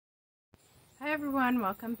Hi everyone,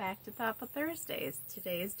 welcome back to Thoughtful Thursdays.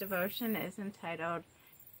 Today's devotion is entitled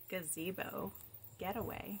Gazebo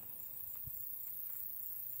Getaway.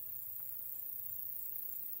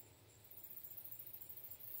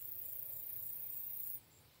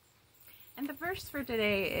 And the verse for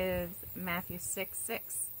today is Matthew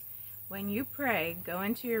 6:6. When you pray, go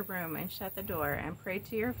into your room and shut the door and pray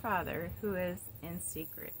to your Father who is in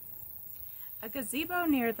secret. A gazebo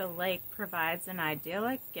near the lake provides an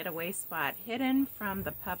idyllic getaway spot hidden from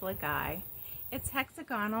the public eye. Its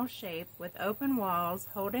hexagonal shape with open walls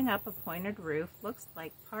holding up a pointed roof looks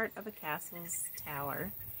like part of a castle's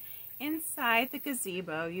tower. Inside the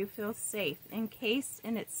gazebo, you feel safe, encased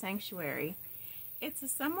in its sanctuary. It's a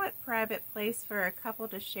somewhat private place for a couple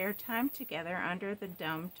to share time together under the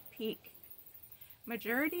domed peak.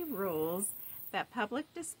 Majority rules that public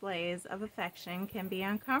displays of affection can be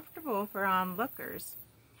uncomfortable for onlookers,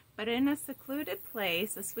 but in a secluded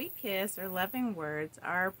place, a sweet kiss or loving words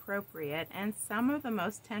are appropriate and some of the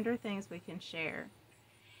most tender things we can share.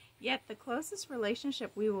 Yet the closest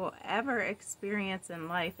relationship we will ever experience in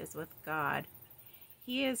life is with God.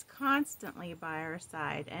 He is constantly by our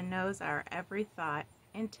side and knows our every thought,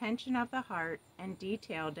 intention of the heart, and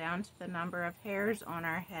detail down to the number of hairs on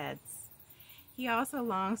our heads. He also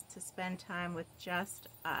longs to spend time with just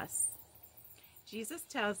us. Jesus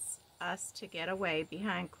tells us to get away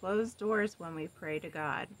behind closed doors when we pray to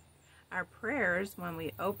God. Our prayers, when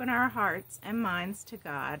we open our hearts and minds to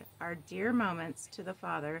God, are dear moments to the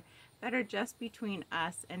Father that are just between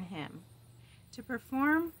us and Him. To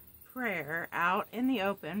perform prayer out in the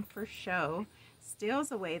open for show steals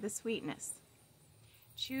away the sweetness.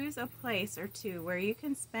 Choose a place or two where you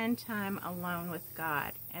can spend time alone with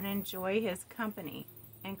God and enjoy His company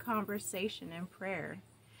and conversation and prayer.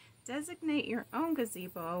 Designate your own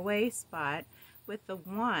gazebo away spot with the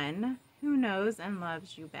one who knows and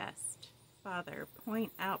loves you best. Father,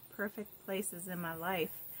 point out perfect places in my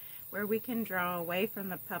life where we can draw away from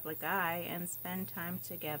the public eye and spend time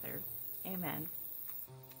together. Amen.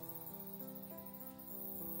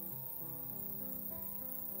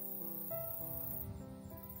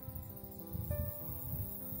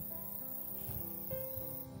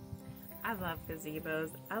 I love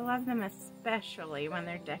gazebos. I love them especially when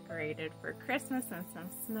they're decorated for Christmas and some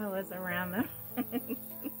snow is around them.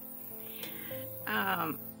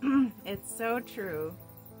 It's so true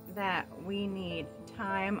that we need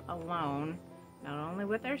time alone, not only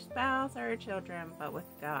with our spouse or our children, but with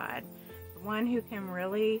God. The one who can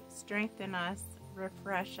really strengthen us,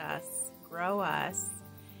 refresh us, grow us,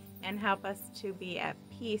 and help us to be at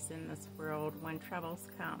peace in this world when troubles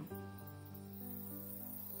come.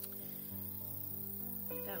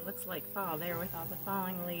 It looks like fall there with all the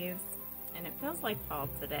falling leaves, and it feels like fall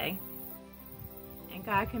today. And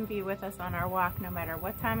God can be with us on our walk no matter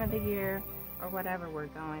what time of the year or whatever we're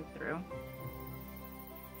going through.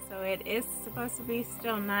 So it is supposed to be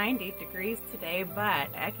still 90 degrees today, but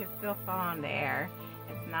I can feel fall in the air.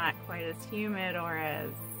 It's not quite as humid or as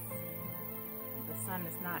the sun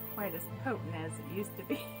is not quite as potent as it used to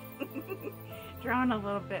be. Drawn a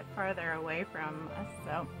little bit farther away from us,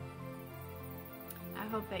 so I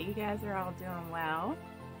hope that you guys are all doing well,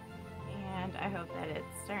 and I hope that it's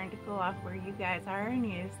starting to cool off where you guys are and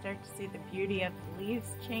you start to see the beauty of the leaves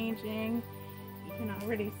changing. You can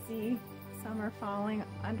already see summer falling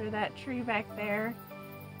under that tree back there.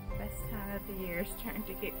 Best time of the year, starting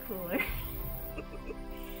to get cooler.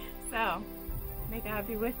 So, may God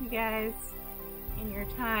be with you guys in your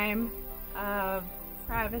time of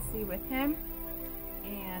privacy with Him,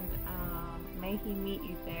 and may He meet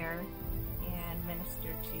you there and minister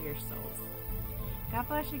to your souls. God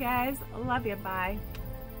bless you guys. Love you. Bye.